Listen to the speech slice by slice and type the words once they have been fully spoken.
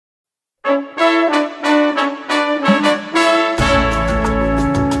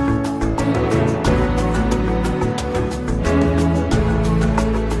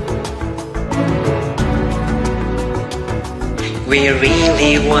We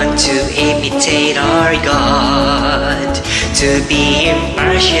really want to imitate our God, to be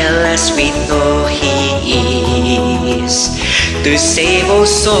impartial as we know He is. To save all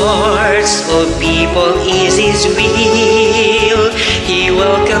sorts of people is His will. He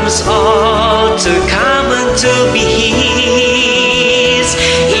welcomes all to come and to be His.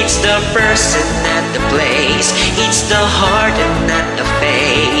 It's the person and the place, it's the heart and not the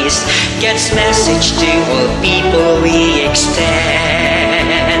face. God's message to all people we extend.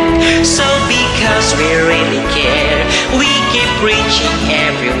 So because we really care, we keep reaching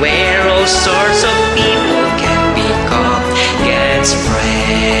everywhere. All sorts of people can become God's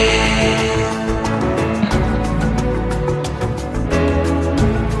friend.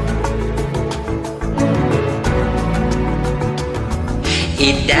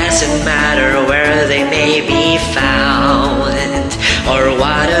 It doesn't matter where they may be found, or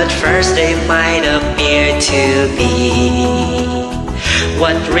what at first they might appear to be.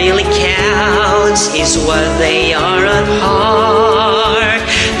 What really counts is what they are at heart,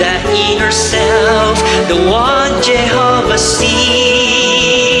 the inner self, the one Jehovah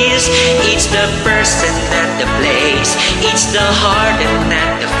sees. It's the person and the place, it's the heart and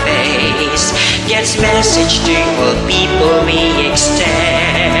not the face. God's message to all people we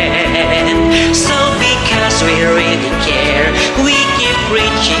extend. So because we really care, we keep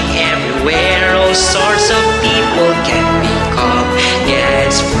reaching everywhere. All sorts of people can become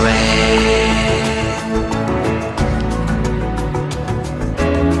God's friend.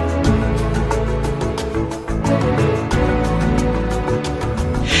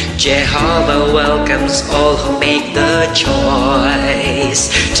 Jehovah welcomes all who make the choice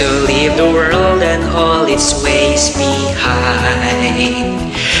to leave the world and all its ways behind.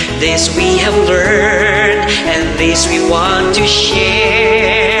 This we have learned, and this we want to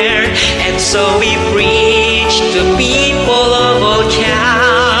share, and so we preach to people of all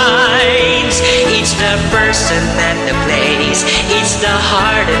kinds. It's the person and the place, it's the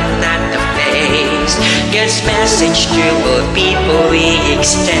heart and not the face. God's message to all people we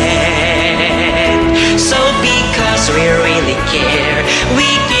extend.